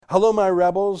Hello, my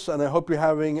rebels, and I hope you're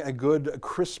having a good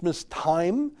Christmas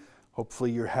time. Hopefully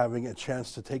you're having a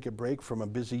chance to take a break from a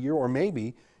busy year, or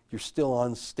maybe you're still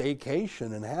on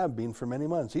staycation and have been for many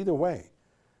months. Either way,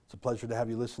 it's a pleasure to have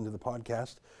you listen to the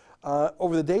podcast.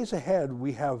 Over the days ahead,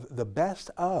 we have the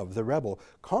best of the Rebel,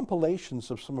 compilations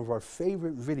of some of our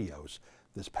favorite videos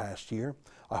this past year.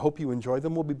 I hope you enjoy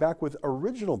them. We'll be back with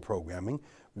original programming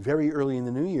very early in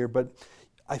the new year, but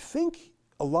I think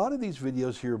a lot of these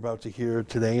videos you're about to hear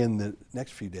today and the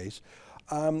next few days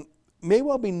may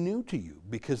well be new to you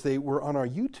because they were on our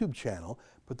YouTube channel,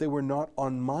 but they were not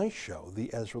on my show,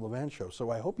 the Ezra Levant Show. So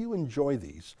I hope you enjoy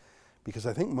these because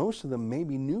I think most of them may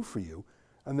be new for you,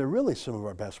 and they're really some of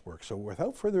our best work. So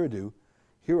without further ado,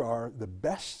 here are the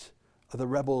best of the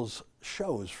Rebels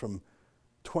shows from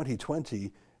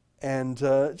 2020. And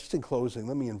just in closing,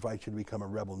 let me invite you to become a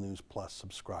Rebel News Plus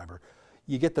subscriber.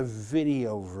 You get the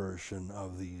video version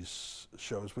of these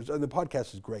shows, which the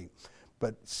podcast is great,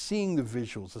 but seeing the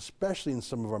visuals, especially in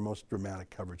some of our most dramatic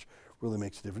coverage, really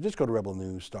makes a difference. Just go to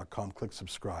rebelnews.com, click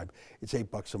subscribe. It's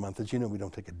 $8 a month. As you know, we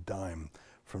don't take a dime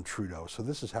from Trudeau. So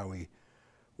this is how we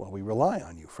rely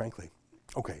on you, frankly.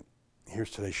 Okay,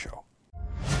 here's today's show.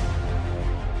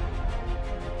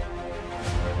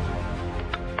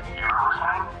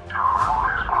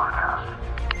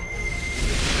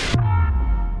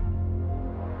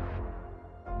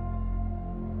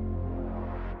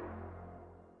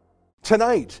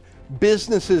 Tonight,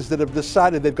 businesses that have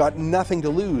decided they've got nothing to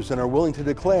lose and are willing to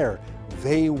declare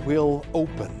they will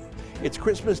open. It's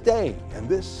Christmas Day, and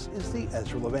this is the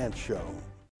Ezra Levant Show.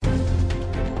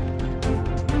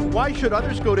 Why should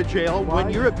others go to jail when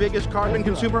you're the biggest carbon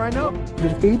consumer I know?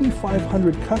 There's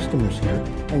 8,500 customers here,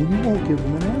 and you won't give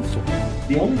them an answer.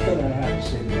 The only thing I have to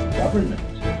say to the government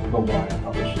about why I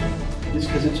publish it is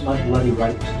because it's my bloody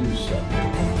right to do so.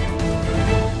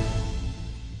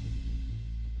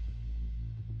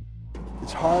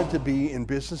 It's hard to be in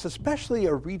business, especially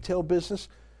a retail business,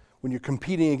 when you're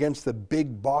competing against the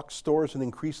big box stores and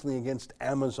increasingly against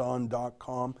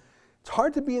Amazon.com. It's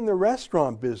hard to be in the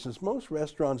restaurant business. Most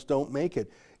restaurants don't make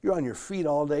it. You're on your feet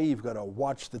all day. You've got to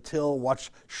watch the till,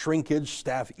 watch shrinkage,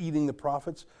 staff eating the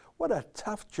profits. What a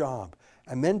tough job.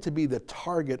 And then to be the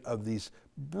target of these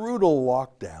brutal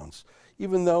lockdowns,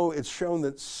 even though it's shown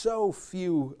that so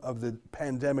few of the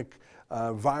pandemic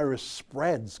virus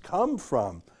spreads come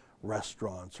from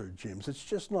restaurants or gyms. It's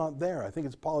just not there. I think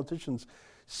it's politicians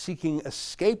seeking a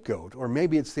scapegoat, or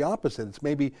maybe it's the opposite. It's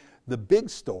maybe the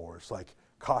big stores like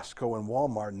Costco and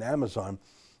Walmart and Amazon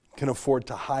can afford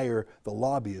to hire the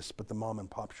lobbyists, but the mom and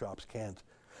pop shops can't.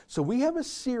 So we have a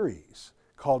series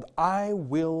called I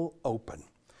Will Open.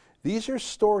 These are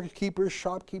storekeepers,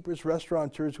 shopkeepers,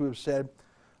 restaurateurs who have said,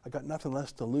 I got nothing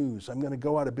less to lose. I'm going to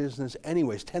go out of business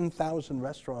anyways. 10,000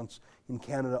 restaurants in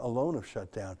Canada alone have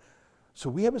shut down. So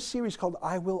we have a series called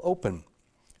I Will Open.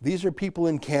 These are people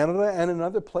in Canada and in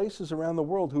other places around the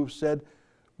world who have said,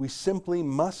 we simply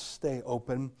must stay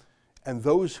open, and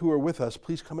those who are with us,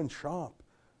 please come and shop.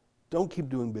 Don't keep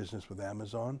doing business with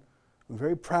Amazon. I'm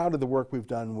very proud of the work we've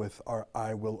done with our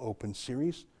I Will Open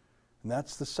series, and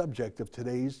that's the subject of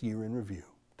today's Year in Review.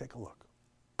 Take a look.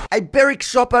 A Berwick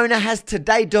shop owner has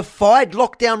today defied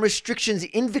lockdown restrictions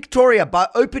in Victoria by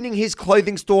opening his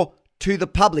clothing store to the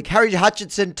public. Harry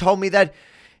Hutchinson told me that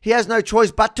he has no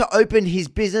choice but to open his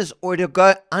business or to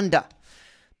go under.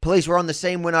 Police were on the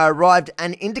scene when I arrived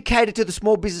and indicated to the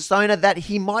small business owner that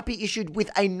he might be issued with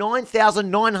a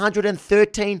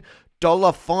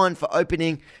 $9,913 fine for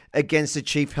opening against the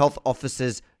Chief Health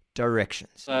Officer's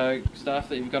directions. So, staff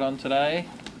that you've got on today,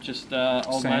 just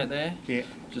old Sam, mate there? Yeah.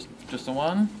 Just the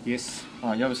one? Yes.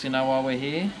 Alright, you obviously know why we're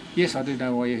here? Yes, I do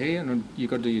know why you're here, and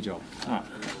you've got to do your job. Alright,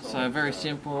 so very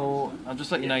simple. I'll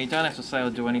just let you know you don't have to say or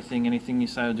do anything. Anything you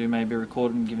say or do may be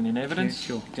recorded and given in evidence. Yeah,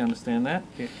 sure. Do you understand that?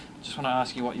 Yeah. Just want to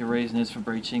ask you what your reason is for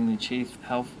breaching the Chief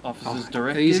Health Officer's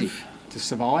directive. Easy. To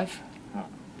survive Oh.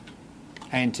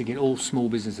 and to get all small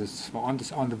businesses. I'm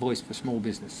the voice for small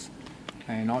business.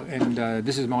 And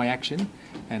this is my action,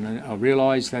 and I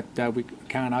realise that we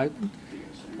can't open,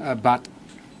 but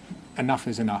enough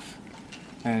is enough.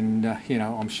 And,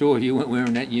 I'm sure if you weren't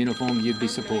wearing that uniform, you'd be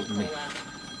supporting me.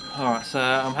 Alright, so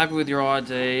I'm happy with your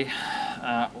ID.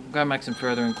 We'll go make some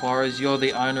further inquiries. You're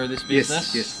the owner of this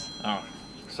business? Yes. Alright.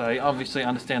 So you obviously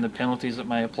understand the penalties that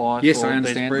may apply Yes, for I these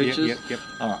understand. breaches? Yep.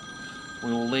 Alright.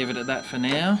 We'll leave it at that for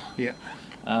now. Yeah.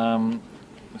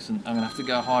 Listen, I'm going to have to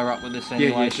go higher up with this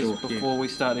anyway, sure, just before we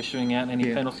start issuing out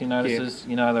any penalty notices.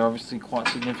 You know, they're obviously quite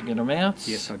significant amounts.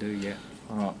 Yes, I do, yeah.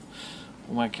 Alright.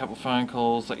 We'll make a couple of phone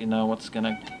calls, let you know what's going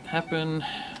to happen,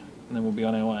 and then we'll be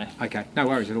on our way. Okay, no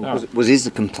worries at all. Alright. Was this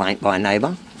a complaint by a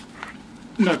neighbour?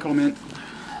 No comment.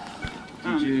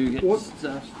 Did you get what-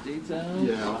 staff details?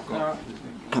 Yeah, I've got.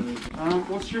 Alright.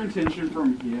 What's your intention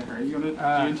from here? Are you going to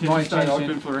my intend to stay intention-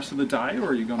 open for the rest of the day, or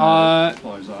are you going to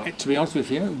close up? To be honest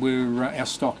with you, our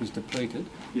stock is depleted,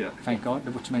 Yeah. thank God,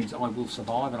 which means I will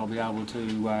survive and I'll be able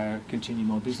to continue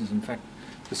my business. In fact,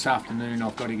 this afternoon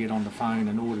I've got to get on the phone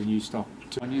and order new stock.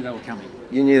 I knew they were coming.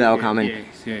 You knew they were coming. Yes,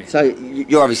 yeah. So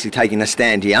you're obviously taking a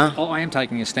stand here. I am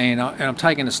taking a stand, and I'm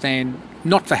taking a stand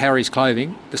not for Harry's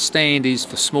Clothing. The stand is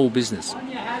for small business.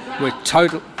 We're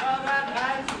total.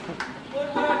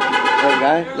 There we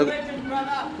go. Look,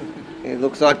 it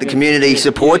looks like the community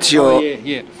supports your... Oh,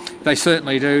 yeah, they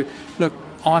certainly do. Look,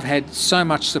 I've had so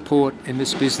much support in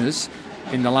this business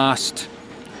in the last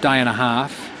day and a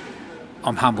half.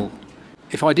 I'm humble.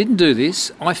 If I didn't do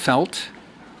this, I felt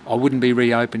I wouldn't be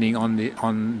reopening on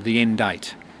the end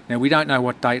date. Now, we don't know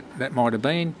what date that might have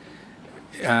been.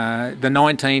 The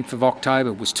 19th of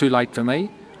October was too late for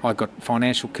me. I've got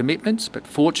financial commitments, but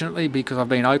fortunately, because I've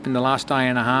been open the last day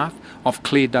and a half, I've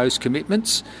cleared those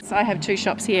commitments. So I have 2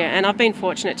 shops here, and I've been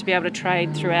fortunate to be able to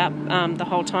trade throughout the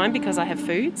whole time because I have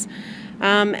foods.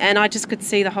 And I just could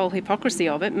see the whole hypocrisy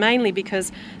of it, mainly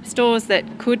because stores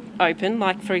that could open,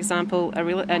 like for example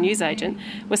a newsagent,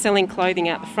 were selling clothing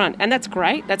out the front. And that's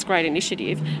great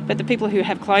initiative, but the people who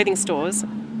have clothing stores,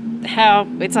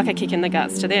 it's like a kick in the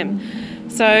guts to them.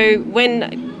 So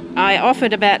when I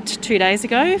offered about 2 days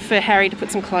ago for Harry to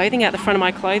put some clothing out the front of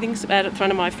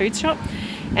my food shop,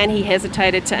 and he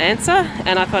hesitated to answer,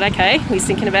 and I thought, okay, he's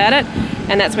thinking about it,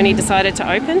 and that's when he decided to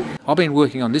open. I've been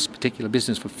working on this particular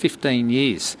business for 15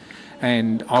 years,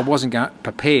 and I wasn't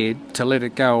prepared to let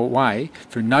it go away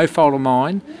through no fault of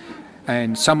mine,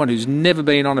 and someone who's never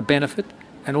been on a benefit,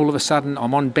 and all of a sudden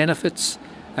I'm on benefits,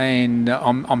 and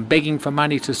I'm begging for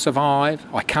money to survive.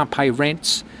 I can't pay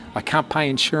rents, I can't pay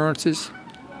insurances.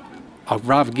 I'd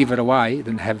rather give it away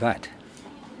than have that.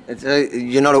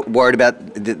 You're not worried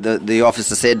about, the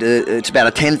officer said it's about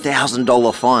a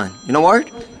 $10,000 fine. You're not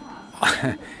worried?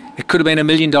 It could have been $1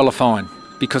 million fine,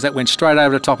 because that went straight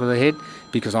over the top of the head,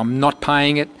 because I'm not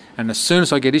paying it, and as soon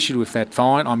as I get issued with that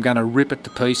fine, I'm going to rip it to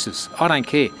pieces. I don't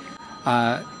care.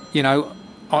 I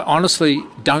honestly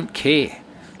don't care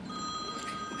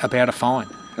about a fine.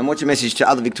 And what's your message to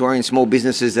other Victorian small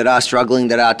businesses that are struggling,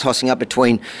 that are tossing up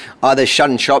between either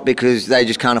shutting shop because they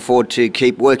just can't afford to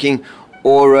keep working,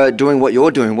 or doing what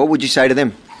you're doing? What would you say to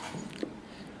them?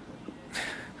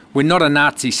 We're not a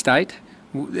Nazi state.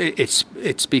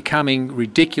 It's becoming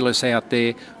ridiculous out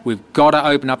there. We've got to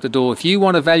open up the door. If you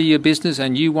want to value your business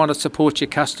and you want to support your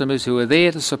customers who are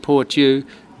there to support you,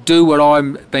 do what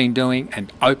I've been doing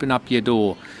and open up your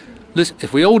door. Listen,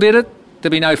 if we all did it,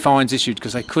 there'd be no fines issued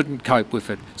because they couldn't cope with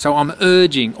it. So I'm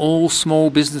urging all small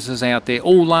businesses out there,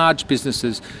 all large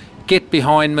businesses, get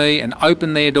behind me and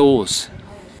open their doors.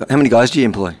 How many guys do you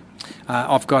employ?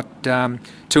 I've got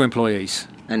 2 employees.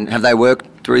 And have they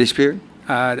worked through this period?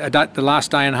 The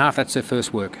last day and a half, that's their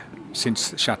first work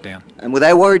since shutdown. And were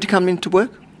they worried to come into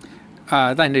work?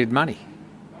 They need money.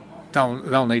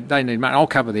 They need money. I'll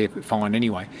cover their fine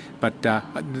anyway, but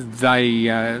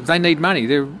they need money.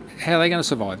 How are they going to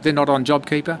survive? They're not on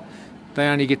JobKeeper. They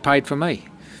only get paid for me,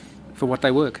 for what they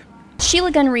work.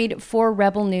 Sheila Gunn-Reid for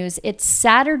Rebel News. It's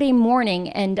Saturday morning,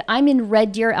 and I'm in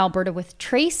Red Deer, Alberta with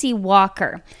Tracy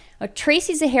Walker.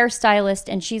 Tracy's a hairstylist,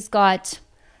 and she's got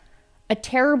a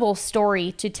terrible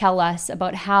story to tell us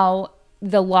about how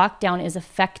the lockdown is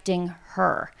affecting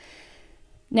her.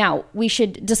 Now, we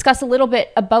should discuss a little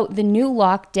bit about the new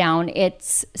lockdown.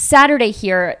 It's Saturday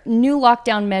here. New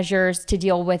lockdown measures to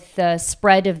deal with the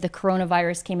spread of the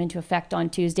coronavirus came into effect on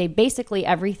Tuesday. Basically,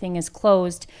 everything is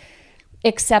closed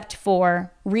except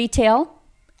for retail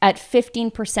at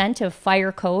 15% of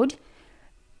fire code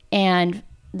and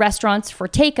restaurants for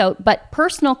takeout, but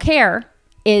personal care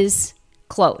is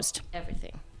closed.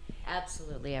 Everything.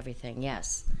 Absolutely everything,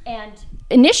 yes. And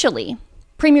initially,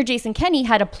 Premier Jason Kenney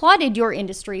had applauded your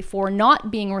industry for not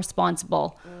being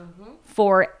responsible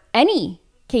for any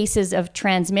cases of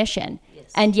transmission.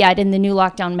 Yes. And yet, in the new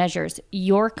lockdown measures,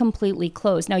 you're completely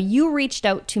closed. Now, you reached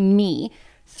out to me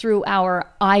through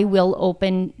our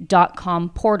iwillopen.com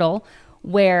portal,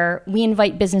 where we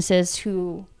invite businesses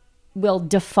who will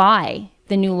defy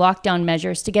the new lockdown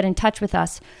measures to get in touch with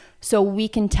us so we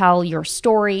can tell your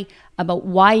story about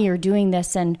why you're doing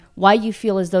this and why you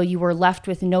feel as though you were left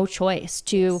with no choice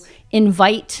to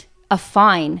invite a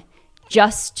fine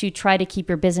just to try to keep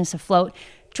your business afloat.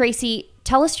 Tracy,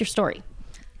 tell us your story.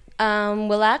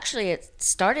 Well, actually, it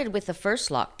started with the first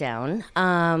lockdown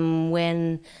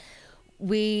when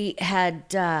we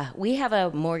have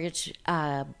a mortgage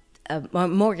a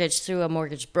mortgage through a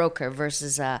mortgage broker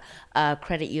versus a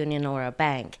credit union or a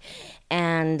bank.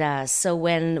 And so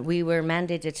when we were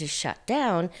mandated to shut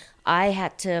down, I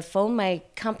had to phone my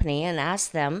company and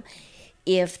ask them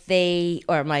if they,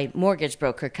 or my mortgage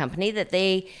broker company, that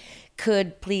they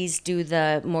could please do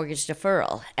the mortgage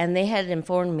deferral. And they had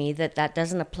informed me that that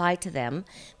doesn't apply to them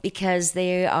because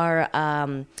they are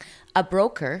a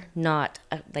broker, not,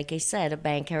 like I said, a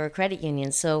bank or a credit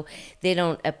union. So they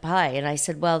don't apply. And I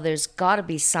said, well, there's got to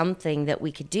be something that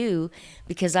we could do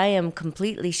because I am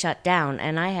completely shut down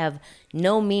and I have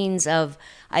no means of,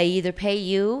 I either pay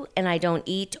you and I don't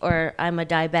eat, or I'm a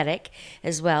diabetic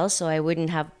as well, so I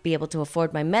wouldn't be able to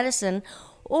afford my medicine,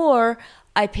 or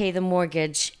I pay the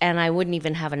mortgage and I wouldn't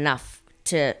even have enough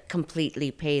to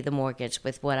completely pay the mortgage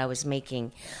with what I was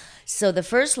making. So the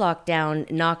first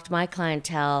lockdown knocked my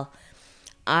clientele,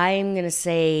 I'm going to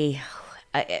say,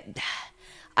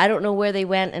 I don't know where they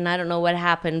went and I don't know what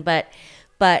happened, but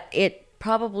it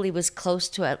probably was close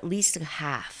to at least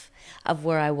half of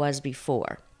where I was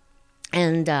before.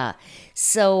 And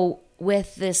so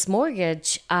with this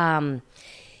mortgage,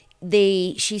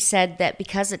 she said that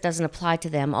because it doesn't apply to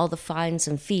them, all the fines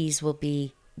and fees will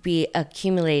be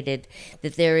accumulated,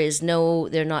 that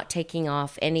they're not taking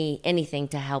off anything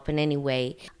to help in any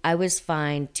way. I was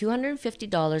fined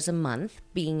 $250 a month,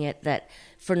 being it that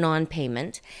for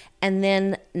non-payment, and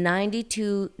then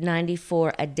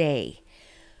 $92.94 a day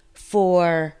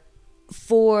for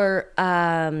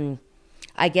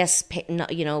I guess,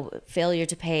 failure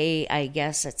to pay. I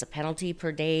guess it's a penalty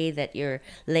per day that you're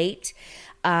late.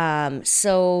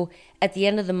 So at the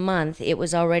end of the month, it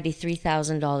was already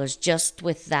 $3,000 just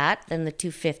with that, then the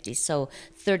 $250. So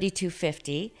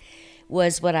 $3,250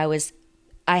 was what I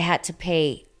had to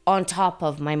pay on top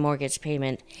of my mortgage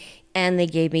payment, and they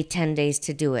gave me 10 days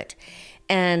to do it.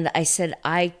 And I said,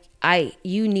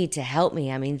 you need to help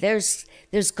me. I mean, there's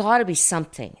got to be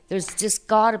something. There's just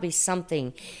got to be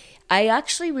something. I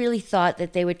actually really thought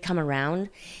that they would come around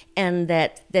and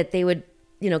that they would,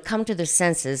 come to their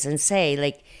senses and say,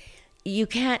 like, you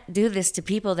can't do this to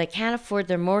people that can't afford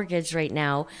their mortgage right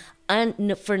now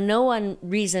for no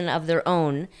reason of their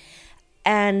own.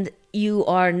 And you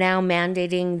are now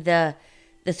mandating the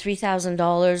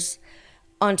 $3,000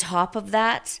 on top of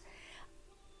that.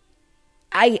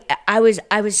 I was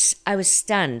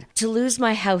stunned. To lose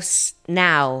my house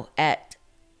now at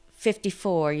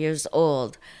 54 years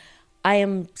old, I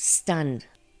am stunned.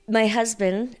 My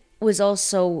husband was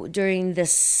also, during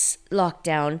this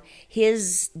lockdown,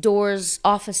 his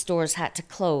office doors had to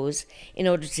close in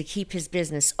order to keep his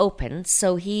business open.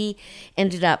 So he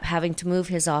ended up having to move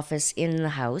his office in the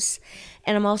house.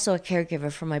 And I'm also a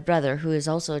caregiver for my brother, who is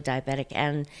also a diabetic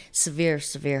and severe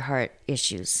heart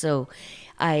issues. So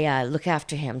I look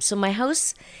after him. So my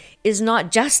house is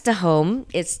not just a home,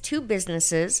 it's 2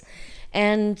 businesses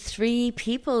and 3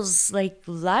 people's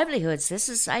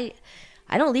livelihoods.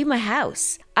 I don't leave my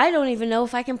house. I don't even know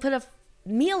if I can put a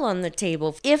meal on the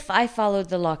table if I followed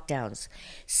the lockdowns.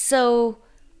 So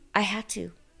I had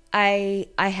to. I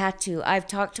had to. I've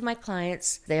talked to my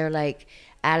clients. They're like,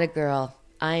 "Atta girl,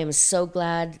 I am so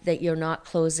glad that you're not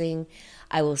closing.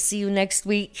 I will see you next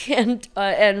week," and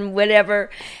whatever.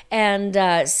 And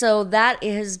so that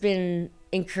has been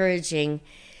encouraging.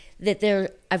 That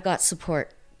I've got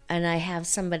support, and I have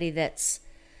somebody that's.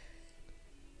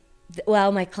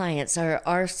 Well, my clients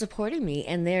are supporting me,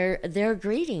 and they're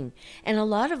agreeing, and a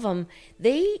lot of them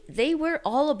they were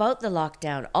all about the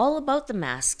lockdown, all about the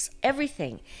masks,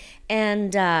 everything,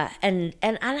 and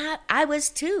I was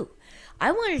too.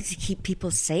 I wanted to keep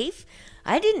people safe.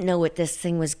 I didn't know what this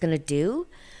thing was going to do,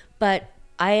 but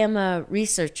I am a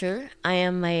researcher. I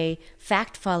am a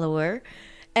fact follower,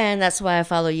 and that's why I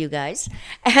follow you guys.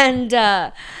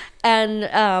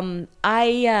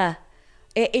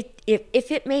 If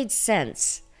it made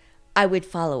sense, I would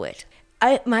follow it.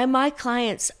 My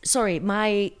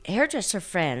hairdresser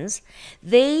friends,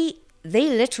 they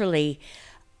literally,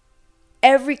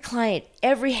 every client,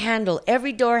 every handle,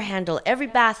 every door handle, every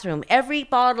bathroom, every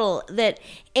bottle that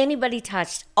anybody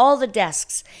touched, all the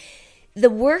desks, the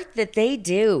work that they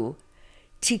do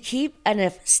to keep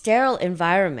a sterile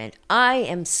environment. I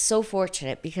am so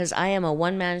fortunate because I am a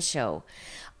one-man show.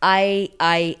 I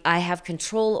have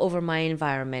control over my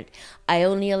environment. I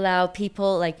only allow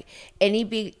people, like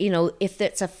if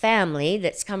it's a family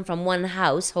that's come from one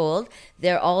household,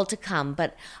 they're all to come.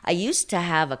 But I used to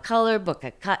have a color book,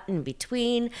 a cut in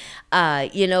between,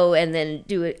 and then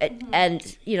do it. Mm-hmm.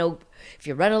 And, if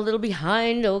you run a little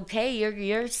behind, okay,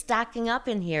 you're stacking up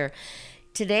in here.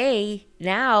 Today,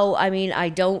 now, I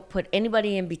don't put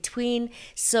anybody in between.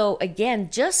 So again,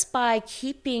 just by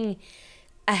keeping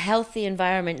a healthy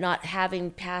environment, not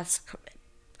having paths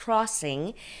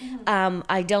crossing.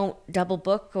 I don't double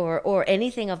book or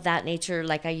anything of that nature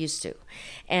like I used to.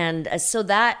 And so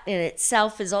that in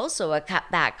itself is also a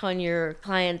cutback on your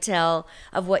clientele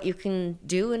of what you can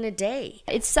do in a day.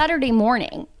 It's Saturday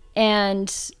morning,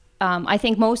 and I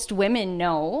think most women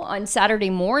know on Saturday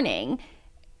morning,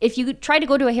 if you try to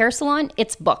go to a hair salon,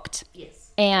 it's booked.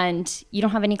 Yes. And you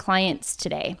don't have any clients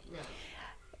today. No.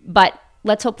 But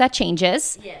let's hope that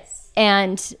changes. Yes.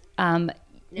 And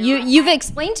you've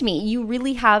explained to me you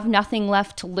really have nothing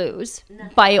left to lose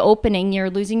by opening. You're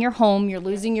losing your home.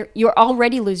 You're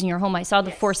already losing your home. I saw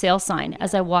the for sale sign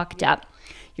as I walked up.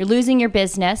 You're losing your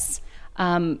business.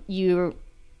 You're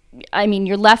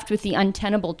left with the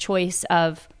untenable choice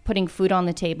of putting food on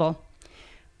the table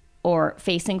or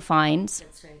facing fines.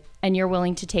 That's right. And you're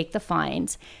willing to take the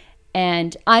fines.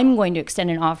 And I'm going to extend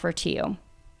an offer to you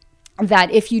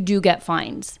that if you do get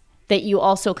fines, that you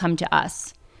also come to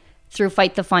us through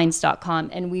fightthefines.com,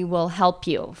 and we will help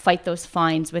you fight those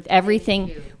fines with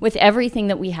everything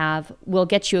that we have. We'll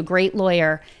get you a great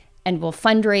lawyer, and we'll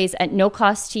fundraise at no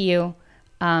cost to you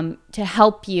to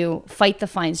help you fight the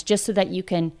fines, just so that you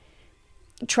can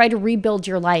try to rebuild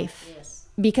your life. Yes.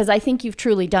 Because I think you've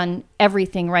truly done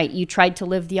everything right. You tried to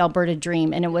live the Alberta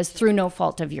dream, and it was through no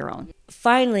fault of your own.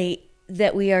 Finally,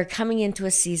 that we are coming into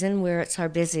a season where it's our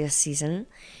busiest season.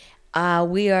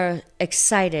 We are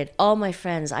excited. All my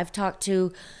friends, I've talked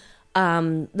to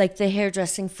like the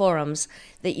hairdressing forums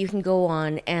that you can go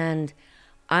on, and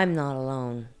I'm not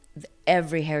alone.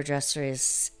 Every hairdresser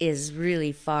is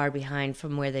really far behind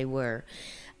from where they were,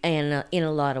 and in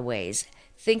a lot of ways,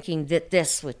 thinking that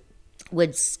this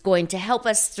was going to help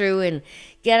us through and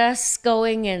get us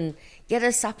going and get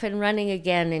us up and running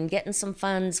again and getting some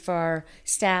funds for our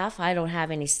staff. I don't have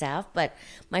any staff, but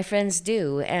my friends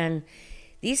do. And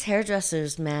these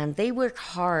hairdressers, man, they work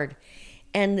hard.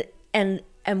 And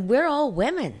we're all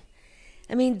women.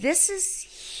 I mean, this is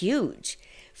huge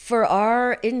for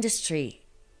our industry.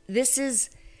 This is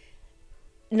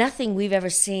nothing we've ever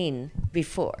seen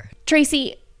before.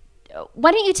 Tracy,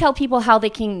 why don't you tell people how they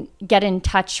can get in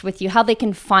touch with you, how they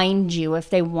can find you if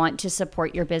they want to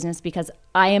support your business? Because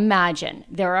I imagine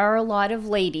there are a lot of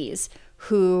ladies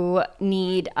who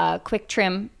need a quick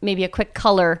trim, maybe a quick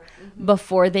color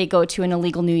before they go to an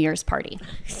illegal New Year's party.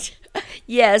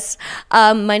 Yes.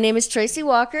 My name is Tracy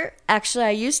Walker. Actually,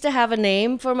 I used to have a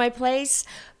name for my place,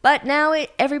 but now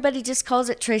everybody just calls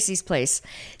it Tracy's Place.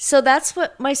 So that's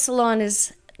what my salon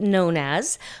is known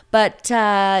as. But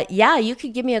yeah, you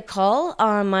could give me a call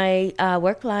on my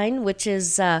work line, which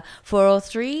is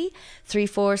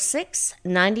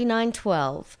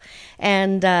 403-346-9912.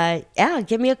 And yeah,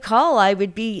 give me a call. I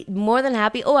would be more than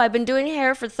happy. Oh, I've been doing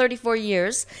hair for 34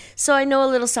 years, so I know a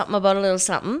little something about a little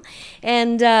something.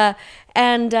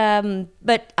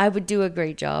 But I would do a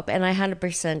great job, and I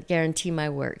 100% guarantee my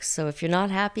work. So if you're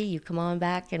not happy, you come on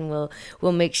back, and we'll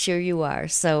make sure you are.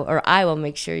 So, or I will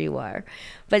make sure you are.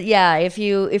 But yeah, if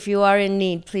you are in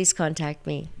need, please contact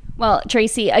me. Well,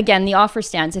 Tracy, again, the offer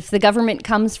stands. If the government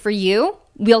comes for you,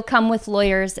 we'll come with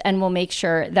lawyers, and we'll make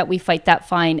sure that we fight that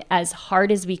fine as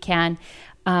hard as we can.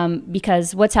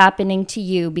 Because what's happening to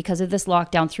you because of this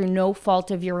lockdown through no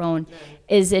fault of your own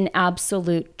is an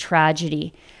absolute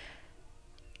tragedy.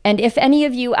 And if any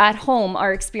of you at home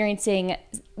are experiencing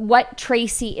what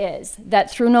Tracy is,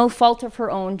 that through no fault of her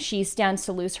own, she stands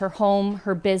to lose her home,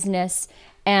 her business,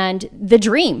 and the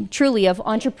dream, truly, of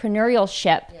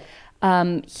entrepreneurship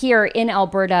here in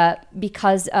Alberta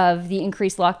because of the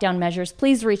increased lockdown measures,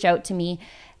 please reach out to me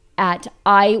at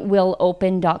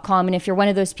iwillopen.com. And if you're one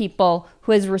of those people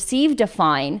who has received a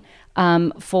fine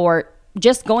for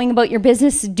just going about your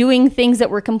business, doing things that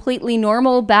were completely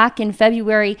normal back in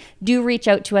February, do reach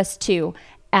out to us too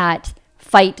at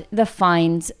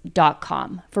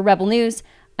fightthefines.com. For Rebel News,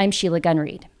 I'm Sheila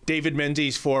Gunn-Reid. David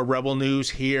Menzies for Rebel News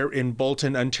here in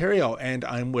Bolton, Ontario, and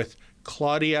I'm with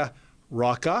Claudia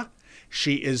Rocca.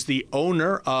 She is the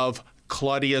owner of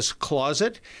Claudia's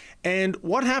Closet. And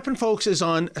what happened, folks, is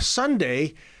on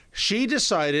Sunday, she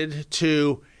decided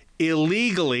to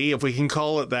illegally, if we can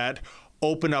call it that,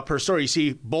 open up her store. You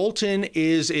see, Bolton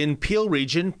is in Peel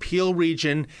Region. Peel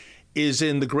Region is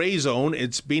in the gray zone.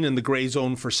 It's been in the gray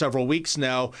zone for several weeks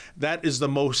now. That is the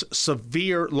most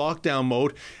severe lockdown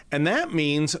mode. And that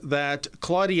means that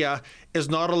Claudia is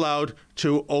not allowed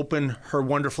to open her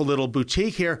wonderful little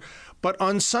boutique here. But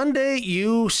on Sunday,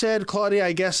 you said, Claudia,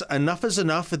 I guess enough is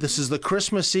enough. This is the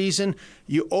Christmas season.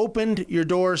 You opened your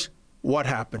doors. What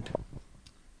happened?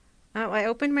 I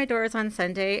opened my doors on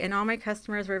Sunday, and all my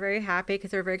customers were very happy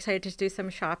because they were very excited to do some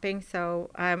shopping. So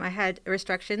I had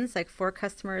restrictions, like 4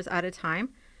 customers at a time.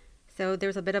 So there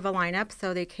was a bit of a lineup.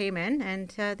 So they came in and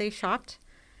they shopped.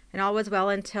 And all was well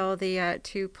until the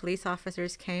 2 police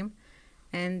officers came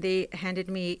and they handed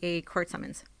me a court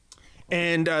summons.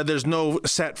 And there's no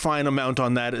set fine amount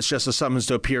on that. It's just a summons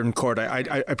to appear in court,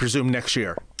 I presume, next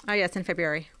year. Oh, yes, in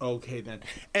February. Okay, then.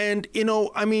 And, you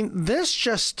know, I mean, this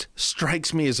just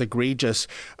strikes me as egregious,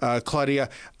 Claudia.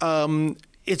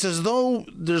 It's as though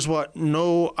there's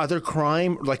no other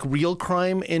crime, like real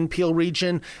crime in Peel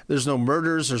Region. There's no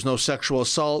murders, there's no sexual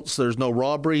assaults, there's no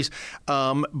robberies.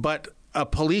 But a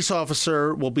police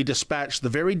officer will be dispatched the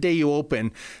very day you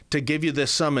open to give you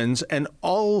this summons, and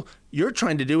all you're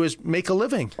trying to do is make a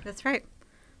living. That's right.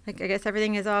 Like, I guess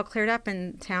everything is all cleared up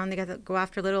in town. They got to go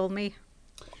after little old me.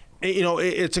 You know,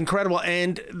 it's incredible.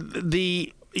 And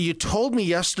you told me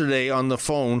yesterday on the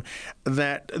phone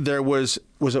that there was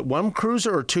it 1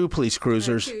 cruiser or 2 police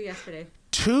cruisers? 2 yesterday.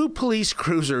 2 police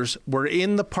cruisers were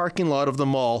in the parking lot of the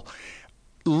mall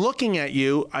looking at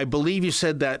you. I believe you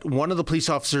said that one of the police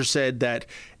officers said that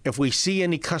if we see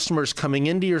any customers coming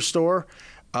into your store,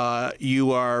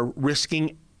 you are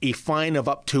risking a fine of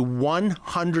up to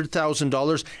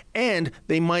 $100,000, and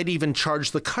they might even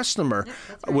charge the customer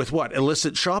with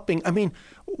illicit shopping. I mean,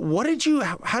 how did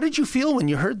you feel when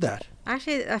you heard that?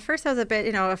 Actually, at first I was a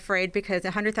bit, afraid because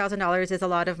 $100,000 is a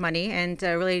lot of money, and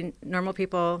really normal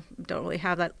people don't really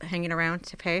have that hanging around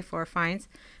to pay for fines.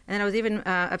 And then I was even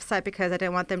upset because I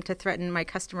didn't want them to threaten my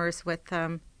customers with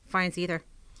fines either.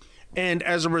 And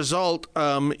as a result,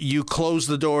 you closed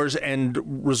the doors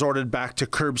and resorted back to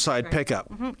curbside pickup.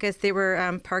 Because they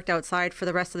were parked outside for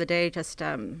the rest of the day, just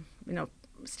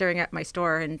staring at my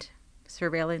store and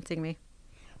surveillancing me.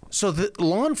 So the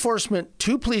law enforcement,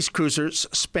 2 police cruisers,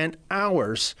 spent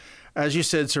hours, as you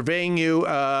said, surveying you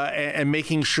and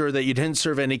making sure that you didn't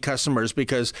serve any customers,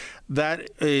 because that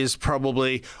is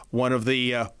probably one of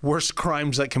the worst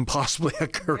crimes that can possibly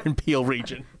occur in Peel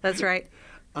Region. That's right.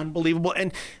 Unbelievable.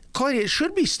 And Claudia, it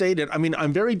should be stated, I mean,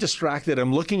 I'm very distracted.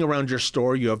 I'm looking around your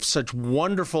store. You have such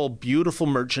wonderful, beautiful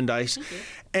merchandise.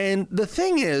 And the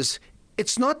thing is,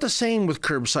 it's not the same with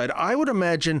curbside. I would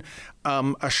imagine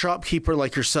a shopkeeper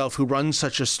like yourself who runs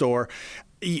such a store,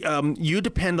 you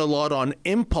depend a lot on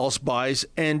impulse buys,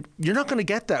 and you're not going to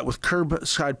get that with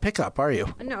curbside pickup, are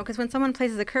you? No, because when someone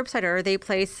places a curbside order, they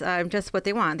place just what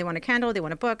they want. They want a candle, they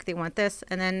want a book, they want this,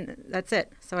 and then that's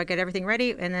it. So I get everything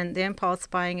ready, and then the impulse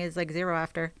buying is like zero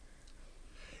after.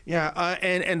 Yeah,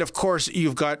 and of course,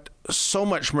 you've got so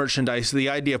much merchandise. The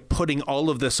idea of putting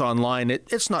all of this online,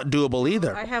 it's not doable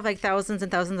either. I have like thousands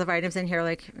and thousands of items in here.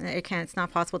 Like, it's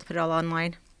not possible to put it all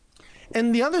online.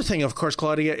 And the other thing, of course,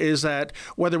 Claudia, is that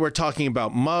whether we're talking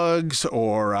about mugs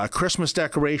or Christmas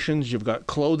decorations, you've got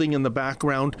clothing in the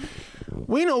background.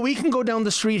 We know we can go down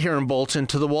the street here in Bolton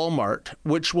to the Walmart,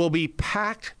 which will be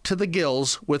packed to the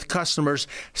gills with customers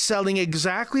selling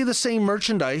exactly the same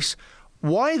merchandise.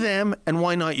 Why them and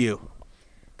why not you?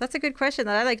 That's a good question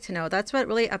that I'd like to know. That's what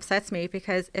really upsets me,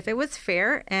 because if it was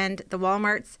fair and the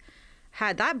Walmarts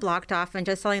had that blocked off and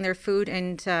just selling their food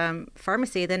and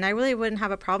pharmacy, then I really wouldn't have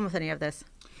a problem with any of this.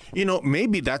 You know,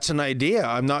 maybe that's an idea.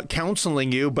 I'm not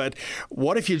counseling you, but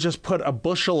what if you just put a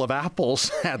bushel of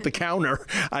apples at the counter,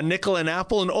 a nickel an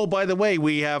apple, and oh, by the way,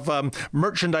 we have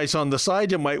merchandise on the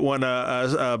side you might want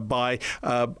to buy.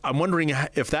 I'm wondering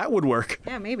if that would work.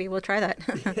 Yeah, maybe. We'll try that.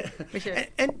 We should.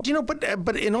 And you know,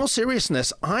 but in all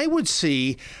seriousness, I would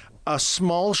see a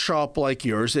small shop like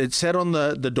yours, it said on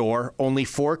the door, only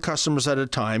 4 customers at a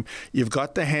time. You've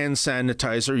got the hand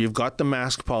sanitizer, you've got the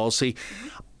mask policy.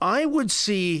 I would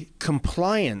see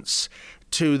compliance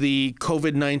to the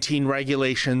COVID-19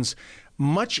 regulations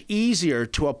much easier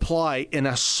to apply in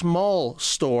a small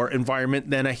store environment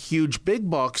than a huge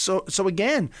big box. So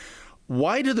again,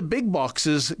 why do the big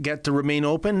boxes get to remain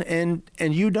open and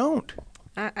you don't?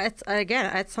 It's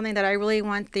something that I really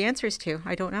want the answers to.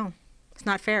 I don't know. It's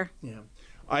not fair. Yeah,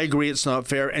 I agree it's not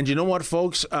fair. And you know what,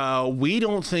 folks? We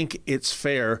don't think it's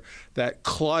fair that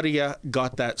Claudia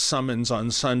got that summons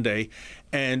on Sunday.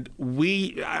 And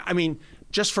I mean,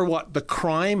 just for what? The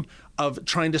crime of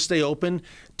trying to stay open,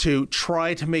 to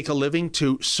try to make a living,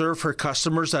 to serve her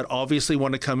customers that obviously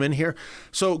want to come in here.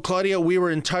 So, Claudia, we were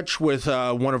in touch with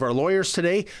one of our lawyers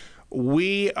today.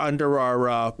 We, under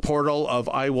our portal of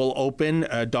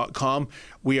iwillopen.com,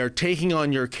 we are taking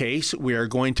on your case. We are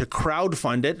going to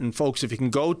crowdfund it. And folks, if you can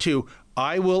go to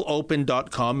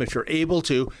iwillopen.com, if you're able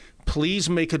to, please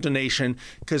make a donation,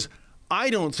 because I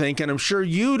don't think, and I'm sure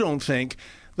you don't think,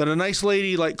 that a nice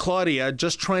lady like Claudia,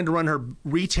 just trying to run her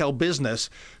retail business,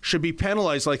 should be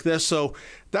penalized like this. So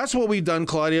that's what we've done,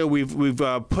 Claudia. We've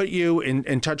put you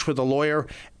in touch with a lawyer,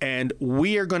 and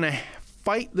we are going to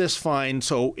fight this fine.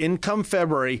 So in come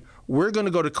February, We're going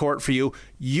to go to court for you.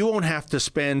 You won't have to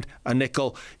spend a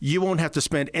nickel. You won't have to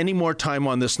spend any more time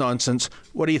on this nonsense.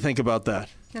 What do you think about that?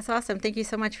 That's awesome. Thank you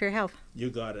so much for your help. You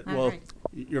got it. All Well, right.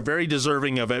 you're very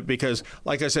deserving of it because,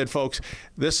 like I said, folks,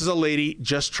 this is a lady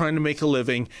just trying to make a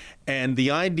living. And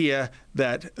the idea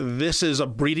that this is a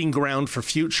breeding ground for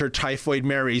future Typhoid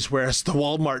Marys, whereas the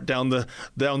Walmart down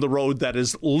the road that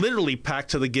is literally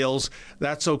packed to the gills,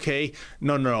 that's okay.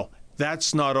 No.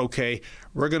 That's not okay.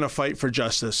 We're going to fight for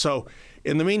justice. So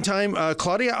in the meantime,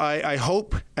 Claudia, I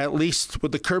hope at least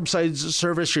with the curbside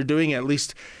service you're doing, at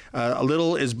least a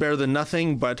little is better than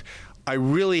nothing. But I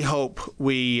really hope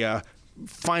we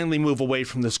finally move away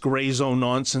from this gray zone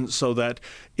nonsense so that,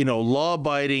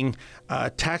 law-abiding,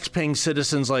 tax-paying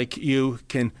citizens like you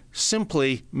can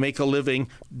simply make a living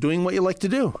doing what you like to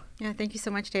do. Yeah, thank you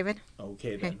so much, David.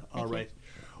 Okay, then. All right.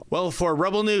 Well, for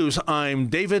Rebel News, I'm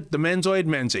David the Menzoid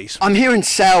Menzies. I'm here in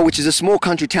Sale, which is a small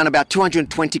country town about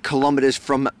 220 kilometres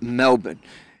from Melbourne.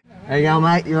 How you going,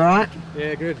 mate? You all right?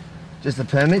 Yeah, good. Just the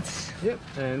permits? Yep.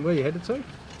 And where are you headed to?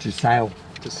 To Sale.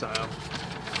 To Sale.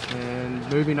 And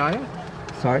moving, are you?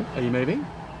 Sorry? Are you moving?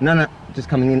 No, just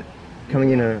coming in,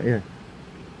 yeah.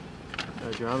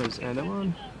 No dramas. And that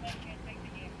one.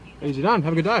 Easy done.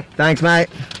 Have a good day. Thanks, mate.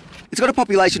 It's got a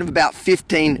population of about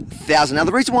 15,000. Now,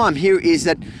 the reason why I'm here is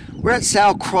that we're at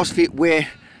Sale CrossFit, where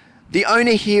the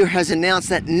owner here has announced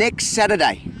that next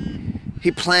Saturday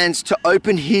he plans to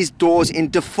open his doors in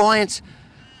defiance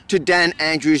to Dan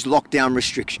Andrews' lockdown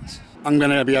restrictions. I'm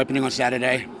going to be opening on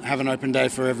Saturday, have an open day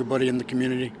for everybody in the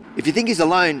community. If you think he's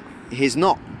alone, he's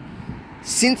not.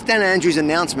 Since Dan Andrews'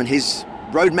 announcement, his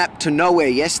roadmap to nowhere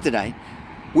yesterday,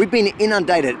 we've been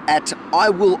inundated at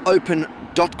iwillopen.com.au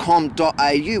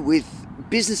with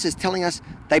businesses telling us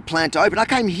they plan to open. I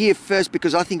came here first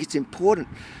because I think it's important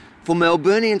for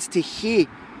Melburnians to hear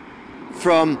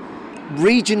from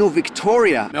regional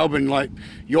Victoria. Melbourne,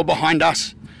 you're behind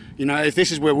us. If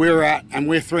this is where we're at and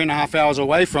we're 3.5 hours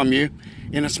away from you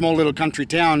in a small little country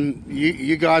town,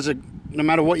 you guys are, no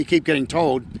matter what you keep getting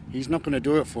told, he's not going to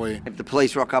do it for you. If the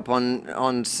police rock up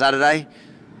on Saturday,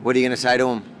 what are you going to say to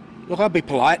them? Look, I'll be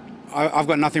polite. I've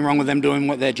got nothing wrong with them doing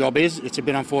what their job is. It's a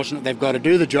bit unfortunate they've got to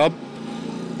do the job,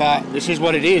 but this is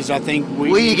what it is. I think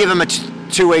Will you give them a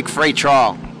 2-week free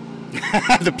trial?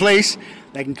 The police,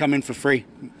 they can come in for free.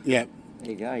 Yeah.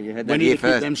 There you go. You had that We need here to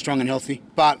first. keep them strong and healthy,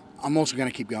 but I'm also going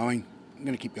to keep going. I'm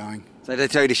going to keep going. So if they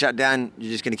tell you to shut down,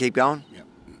 you're just going to keep going?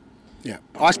 Yeah.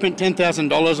 I spent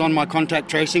 $10,000 on my contact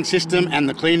tracing system and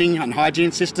the cleaning and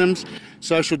hygiene systems.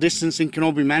 Social distancing can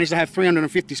all be managed. I have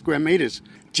 350 square metres.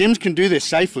 Gyms can do this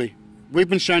safely. We've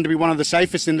been shown to be one of the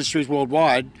safest industries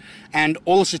worldwide, and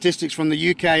all the statistics from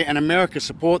the UK and America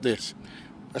support this.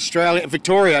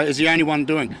 Victoria is the only one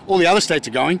doing. All the other states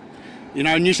are going.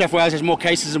 New South Wales has more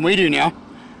cases than we do now,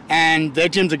 and their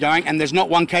gyms are going, and there's not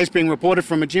one case being reported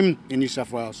from a gym in New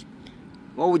South Wales.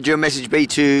 What would your message be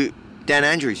to Dan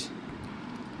Andrews?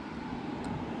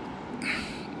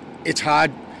 It's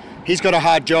hard. He's got a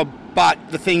hard job, but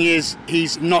the thing is,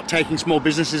 he's not taking small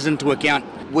businesses into account.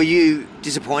 Were you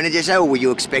disappointed yesterday, or were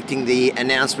you expecting the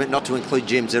announcement not to include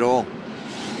gyms at all?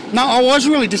 No, I was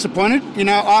really disappointed.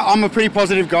 I'm a pretty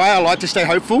positive guy. I like to stay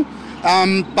hopeful,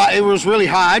 but it was really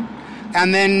hard.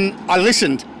 And then I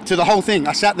listened to the whole thing.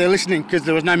 I sat there listening because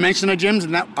there was no mention of gyms,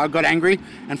 and that I got angry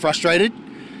and frustrated.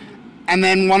 And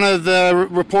then one of the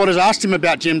reporters asked him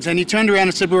about gyms, and he turned around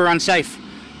and said we were unsafe.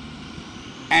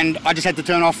 And I just had to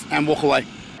turn off and walk away.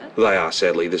 They are,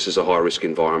 sadly. This is a high-risk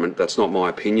environment. That's not my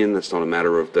opinion. That's not a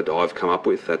matter that I've come up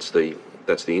with. That's the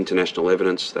international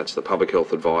evidence. That's the public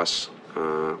health advice.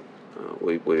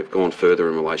 We've gone further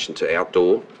in relation to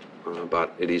outdoor,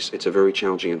 but it's a very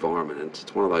challenging environment, and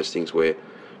it's one of those things where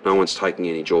no one's taking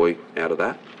any joy out of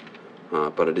that.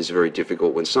 But it is very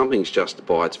difficult when something's just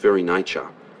by its very nature.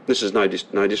 This is no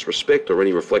disrespect or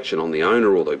any reflection on the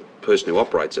owner or the person who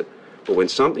operates it. But when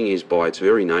something is by its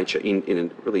very nature in a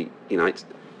really innate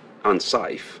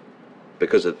unsafe,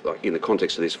 because of, in the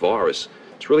context of this virus,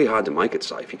 it's really hard to make it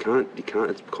safe. You can't.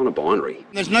 It's kind of binary.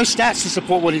 There's no stats to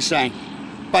support what he's saying,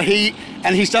 but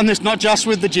he's done this not just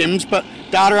with the gyms, but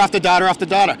data after data after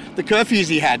data. The curfews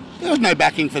he had, there was no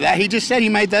backing for that. He just said he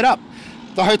made that up.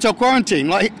 The hotel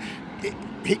quarantine,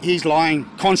 he's lying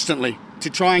constantly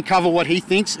to try and cover what he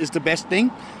thinks is the best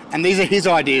thing, and these are his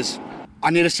ideas. I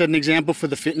need to set an example for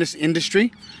the fitness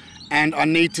industry, and I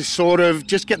need to sort of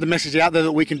just get the message out there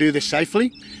that we can do this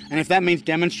safely. And if that means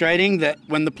demonstrating that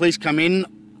when the police come in,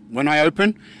 when I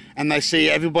open, and they see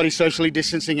everybody socially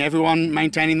distancing, everyone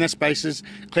maintaining their spaces,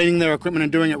 cleaning their equipment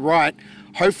and doing it right,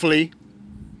 hopefully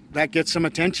that gets some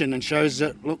attention and shows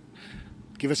that, look,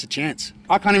 give us a chance.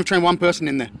 I can't even train one person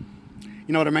in there.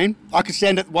 You know what I mean? I could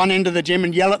stand at one end of the gym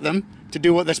and yell at them to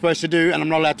do what they're supposed to do, and I'm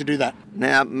not allowed to do that.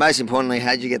 Now, most importantly,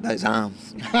 how'd you get those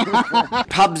arms?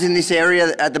 Pubs in this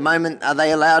area at the moment, are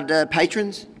they allowed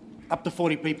patrons? Up to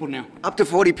 40 people now. Up to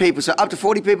 40 people. So up to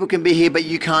 40 people can be here, but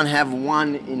you can't have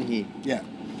one in here. Yeah.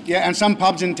 Yeah, and some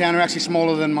pubs in town are actually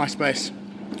smaller than my space.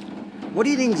 What do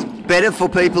you think is better for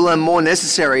people and more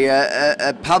necessary?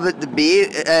 A pub at the beer,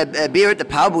 a beer at the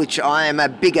pub, which I am a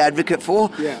big advocate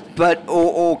for, but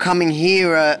or coming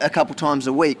here a couple times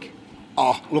a week?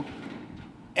 Oh, look,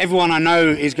 everyone I know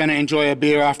is going to enjoy a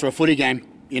beer after a footy game,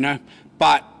 you know.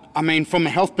 But, I mean, from a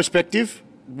health perspective,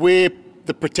 we're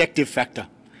the protective factor.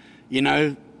 You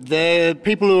know, the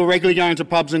people who are regularly going to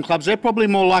pubs and clubs, they're probably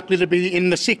more likely to be in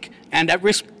the sick and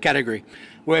at-risk category.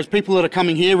 Whereas people that are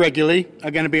coming here regularly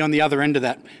are going to be on the other end of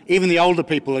that. Even the older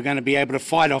people are going to be able to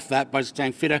fight off that by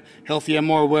staying fitter, healthier,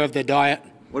 more aware of their diet.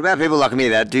 What about people like me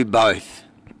that do both?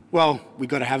 Well, we've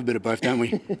got to have a bit of both, don't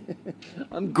we?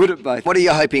 I'm good at both. What are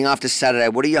you hoping after Saturday?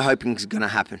 What are you hoping is going to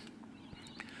happen?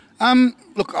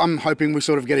 Look, I'm hoping we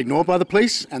sort of get ignored by the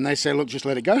police and they say, look, just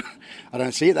let it go. I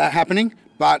don't see that happening.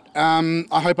 But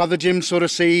I hope other gyms sort of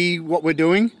see what we're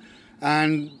doing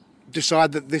and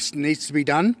decide that this needs to be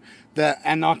done.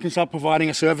 And I can start providing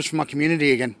a service for my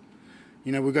community again.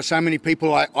 You know, we've got so many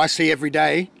people I see every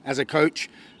day as a coach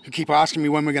who keep asking me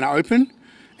when we're going to open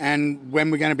and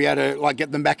when we're going to be able to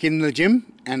get them back in the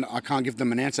gym, and I can't give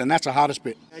them an answer, and that's the hardest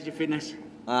bit. How's your fitness?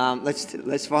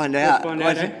 Let's find out. Let's find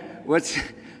out, eh? What's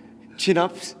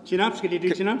chin-ups? Chin-ups? Can you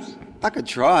do chin-ups? I could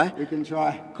try. We can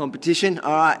try. Competition?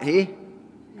 All right, here.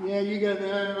 Yeah, you go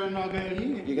there and I'll go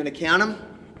here. You're going to count them?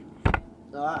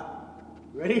 All right.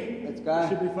 Ready? Let's go.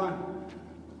 Should be fun.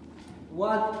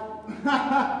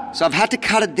 1. So I've had to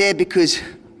cut it there because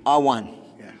I won.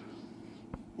 Yeah.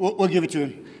 We'll give it to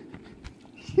him.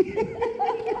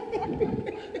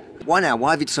 Why now?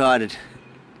 Why have you decided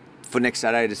for next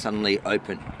Saturday to suddenly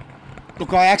open?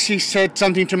 Look, I actually said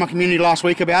something to my community last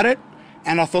week about it,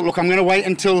 and I thought, look, I'm going to wait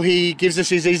until he gives us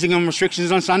his easing on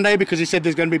restrictions on Sunday, because he said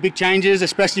there's going to be big changes,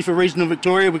 especially for regional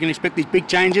Victoria. We can expect these big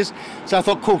changes. So I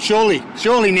thought, cool, surely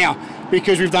now,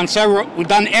 because we've done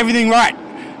everything right.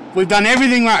 We've done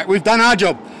everything right. We've done our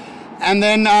job. And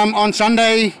then on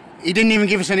Sunday, he didn't even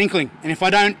give us an inkling. And if I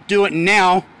don't do it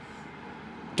now,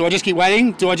 do I just keep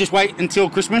waiting? Do I just wait until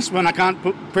Christmas when I can't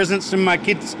put presents in my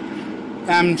kids'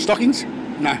 stockings?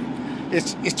 No.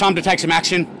 It's time to take some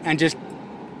action and just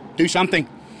do something.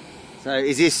 So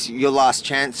is this your last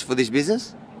chance for this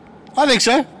business? I think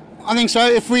so.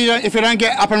 If we don't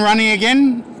get up and running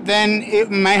again, then it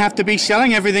may have to be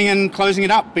selling everything and closing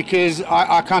it up, because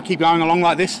I can't keep going along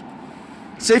like this.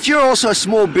 So if you're also a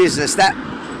small business that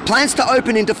plans to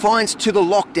open in defiance to the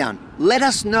lockdown, let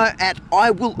us know at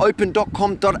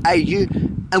iwillopen.com.au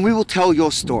and we will tell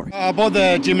your story. I bought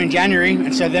the gym in January,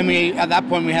 and so then at that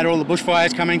point we had all the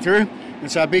bushfires coming through,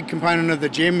 and so a big component of the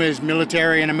gym is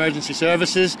military and emergency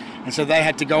services, and so they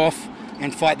had to go off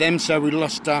and fight them, so we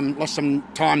lost some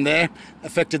time there.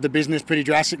 Affected the business pretty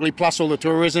drastically, plus all the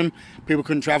tourism. People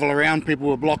couldn't travel around, people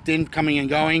were blocked in, coming and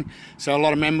going, so a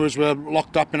lot of members were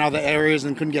locked up in other areas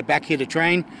and couldn't get back here to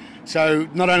train. So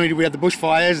not only did we have the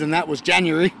bushfires, and that was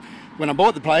January when I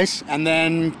bought the place, and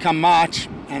then come March,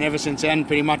 and ever since then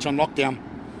pretty much on lockdown.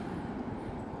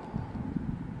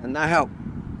 And no help?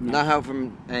 No help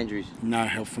from Andrews? No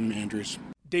help from Andrews.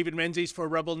 David Menzies for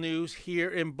Rebel News here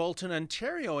in Bolton,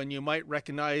 Ontario, and you might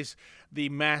recognize the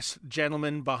masked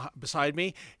gentleman beside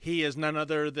me. He is none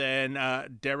other than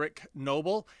Derek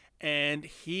Noble, and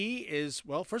he is,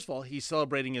 well, first of all, he's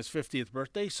celebrating his 50th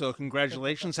birthday, so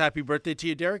congratulations. Happy birthday to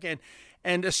you, Derek.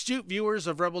 And astute viewers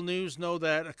of Rebel News know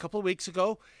that a couple of weeks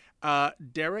ago,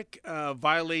 Derek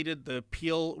violated the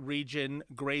Peel Region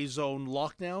Grey Zone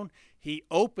lockdown. He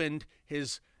opened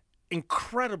his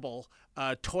incredible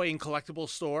toy and collectible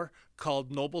store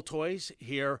called Noble Toys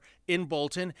here in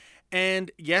Bolton.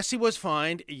 And yes, he was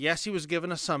fined. Yes, he was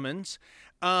given a summons.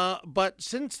 But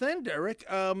since then, Derek,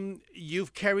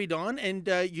 you've carried on, and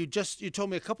you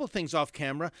told me a couple of things off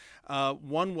camera.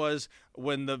 One was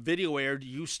when the video aired,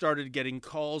 you started getting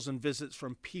calls and visits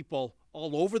from people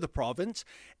all over the province,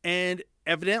 and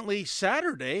evidently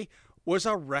Saturday was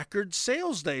a record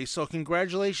sales day. So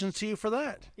congratulations to you for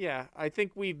that. Yeah, I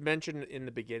think we mentioned in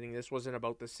the beginning this wasn't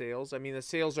about the sales. I mean, the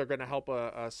sales are going to help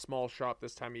a small shop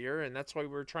this time of year, and that's why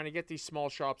we're trying to get these small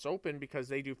shops open, because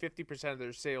they do 50% of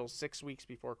their sales 6 weeks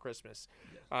before Christmas.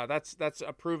 Yes. That's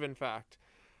a proven fact.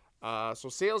 So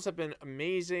sales have been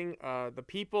amazing. The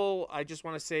people, I just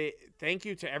want to say thank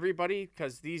you to everybody,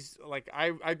 because these,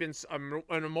 I've been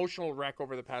an emotional wreck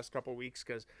over the past couple of weeks,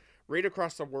 because right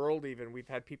across the world, even we've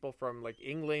had people from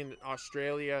England,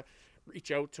 Australia,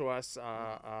 reach out to us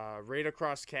right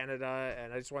across Canada,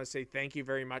 and I just want to say thank you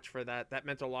very much for that. That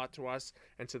meant a lot to us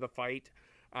and to the fight.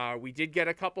 We did get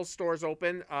a couple stores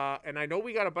open, and I know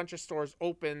we got a bunch of stores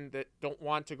open that don't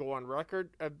want to go on record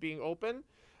of being open,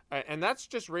 and that's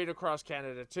just right across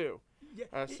Canada too.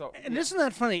 And isn't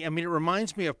that funny? I mean, it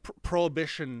reminds me of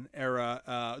Prohibition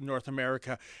era North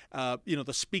America. You know,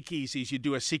 the speakeasies, you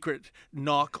do a secret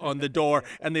knock on the door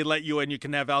and they let you in, you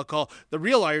can have alcohol. The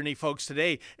real irony, folks,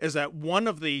 today is that one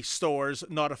of the stores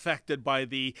not affected by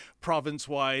the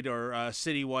province-wide or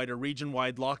city-wide or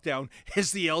region-wide lockdown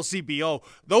is the LCBO.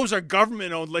 Those are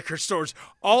government-owned liquor stores,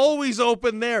 always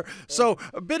open there. So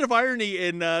a bit of irony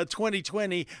in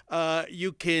 2020,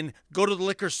 you can go to the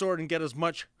liquor store and get as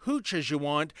much hooch as you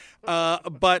want,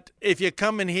 but if you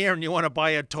come in here and you want to buy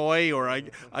a toy or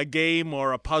a game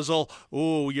or a puzzle,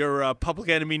 ooh, you're public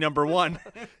enemy number one.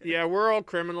 Yeah, we're all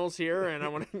criminals here, and I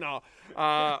want to know.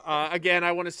 Again,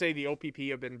 I want to say the OPP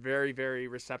have been very, very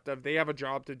receptive. They have a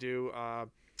job to do.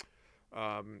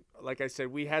 Like I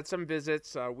said, we had some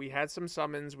visits, we had some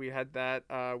summons, we had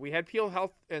that. We had Peel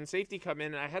Health and Safety come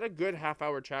in, and I had a good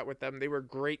half-hour chat with them. They were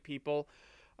great people.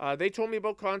 They told me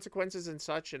about consequences and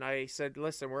such, and I said,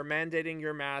 listen, we're mandating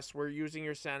your mask, we're using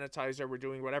your sanitizer, we're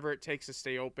doing whatever it takes to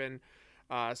stay open.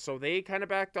 So they kind of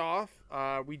backed off.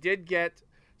 We did get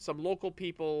some local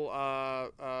people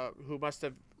who must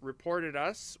have reported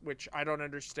us, which I don't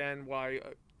understand why,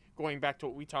 going back to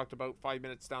what we talked about 5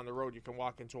 minutes down the road, you can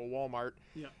walk into a Walmart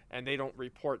and they don't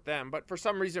report them. But for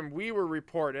some reason, we were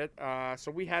reported.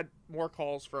 So we had more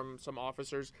calls from some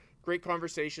officers, great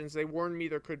conversations. They warned me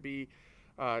there could be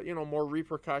more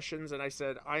repercussions, and I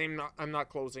said, I'm not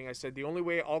closing. I said, the only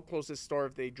way I'll close this store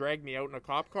if they drag me out in a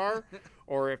cop car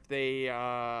or if they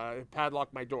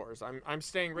padlock my doors. I'm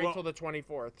staying right till the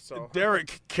 24th. So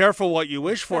Derek, careful what you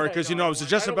wish for, because I don't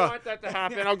want that to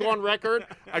happen. I'll go on record.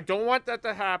 I don't want that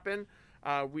to happen.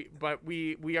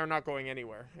 We are not going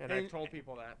anywhere, and I've told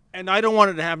people that. And I don't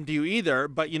want it to happen to you either,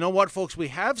 but you know what, folks? We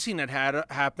have seen it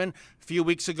happen. A few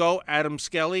weeks ago, Adam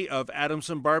Skelly of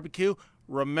Adamson Barbecue.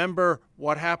 Remember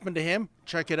what happened to him?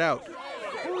 Check it out.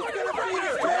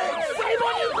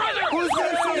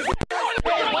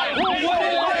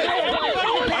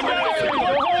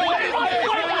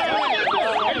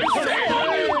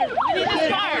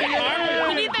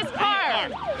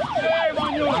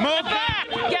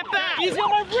 He's got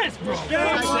my wrist, bro. Get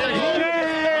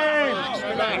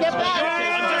back.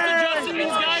 I'm just adjusting these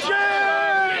guys.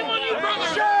 Shame on you, brother.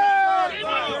 Shame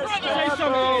on you, brother.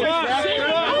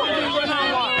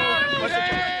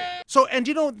 So, and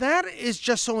you know, that is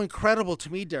just so incredible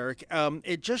to me, Derek.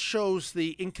 It just shows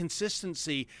the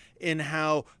inconsistency in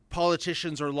how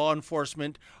politicians or law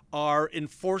enforcement are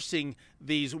enforcing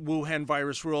these Wuhan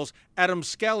virus rules. Adam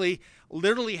Skelly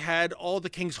literally had all the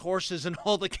king's horses and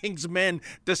all the king's men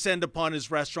descend upon his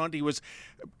restaurant. He was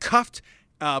cuffed,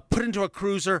 put into a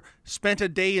cruiser, spent a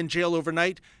day in jail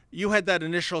overnight. You had that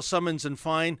initial summons and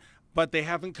fine, but they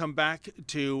haven't come back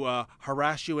to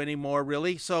harass you anymore,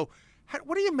 really. So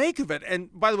what do you make of it? And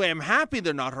by the way, I'm happy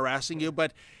they're not harassing you,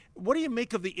 but what do you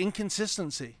make of the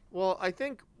inconsistency? Well, I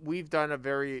think we've done a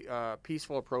very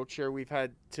peaceful approach here. We've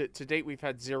had, to date, we've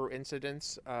had 0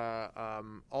 incidents.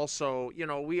 Also, you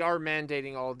know, we are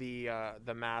mandating all the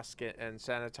mask and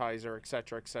sanitizer, et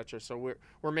cetera, et cetera. So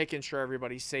we're making sure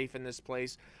everybody's safe in this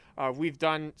place. We've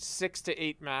done 6 to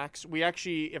 8 max. We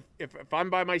actually, if I'm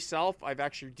by myself, I've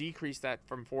actually decreased that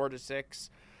from 4 to 6.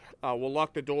 We'll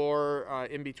lock the door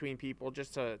in between people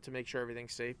just to make sure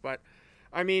everything's safe. But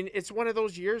I mean, it's one of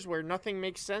those years where nothing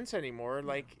makes sense anymore.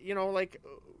 Like, you know, like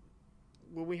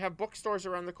when we have bookstores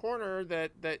around the corner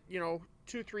that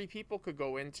 2-3 people could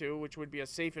go into, which would be a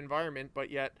safe environment,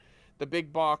 but yet the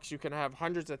big box, you can have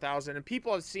hundreds of thousands. And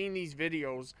people have seen these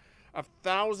videos of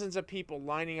thousands of people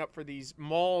lining up for these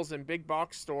malls and big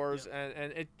box stores,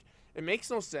 and it makes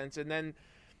no sense. And then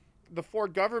the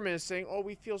Ford government is saying, "Oh,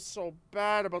 we feel so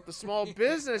bad about the small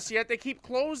business," yet they keep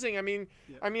closing. I mean,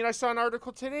 I saw an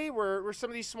article today where some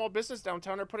of these small business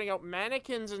downtown are putting out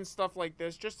mannequins and stuff like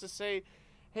this just to say,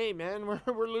 "Hey, man,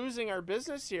 we're losing our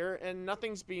business here, and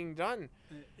nothing's being done."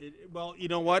 Well, you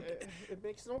know what? It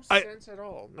makes no sense at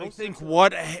all. I think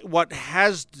what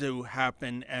has to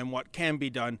happen and what can be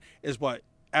done is what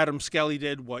Adam Skelly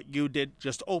did, what you did,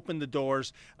 just open the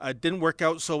doors. Didn't work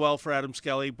out so well for Adam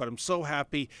Skelly, but I'm so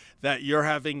happy that you're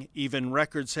having even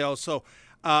record sales. So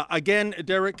Again,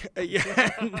 Derek,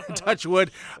 touch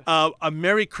wood, a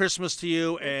Merry Christmas to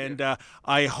you, and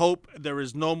I hope there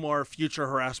is no more future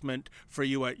harassment for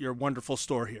you at your wonderful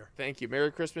store here. Thank you.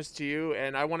 Merry Christmas to you,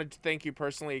 and I wanted to thank you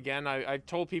personally again. I've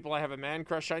told people I have a man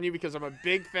crush on you because I'm a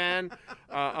big fan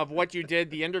of what you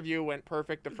did. The interview went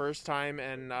perfect the first time,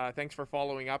 and thanks for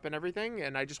following up and everything.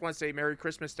 And I just want to say Merry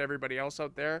Christmas to everybody else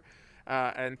out there.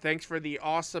 And thanks for the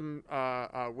awesome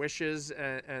wishes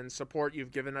and support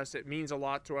you've given us. It means a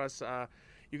lot to us.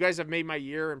 You guys have made my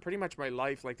year and pretty much my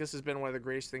life. Like, this has been one of the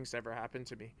greatest things to ever happen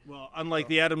to me. Well, unlike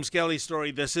the Adam Skelly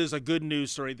story, this is a good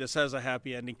news story. This has a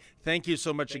happy ending. Thank you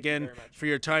so much again for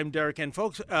your time, Derek. And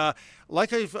folks,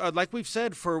 like we've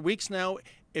said for weeks now,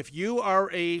 if you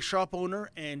are a shop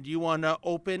owner and you want to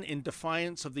open in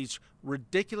defiance of these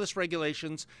ridiculous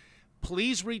regulations,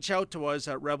 please reach out to us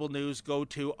at Rebel News. Go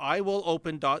to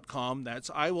iwillopen.com. That's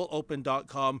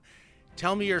iwillopen.com.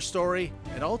 Tell me your story,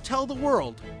 and I'll tell the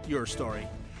world your story.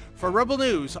 For Rebel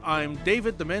News, I'm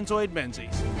David the Menzoid Menzies.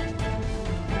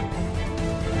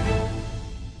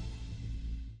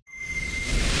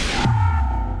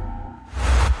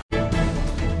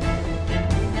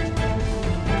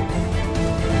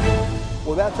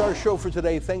 Well, that's our show for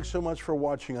today. Thanks so much for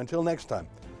watching. Until next time,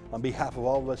 on behalf of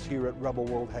all of us here at Rebel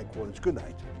World Headquarters, good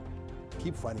night.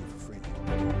 Keep fighting for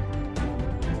freedom.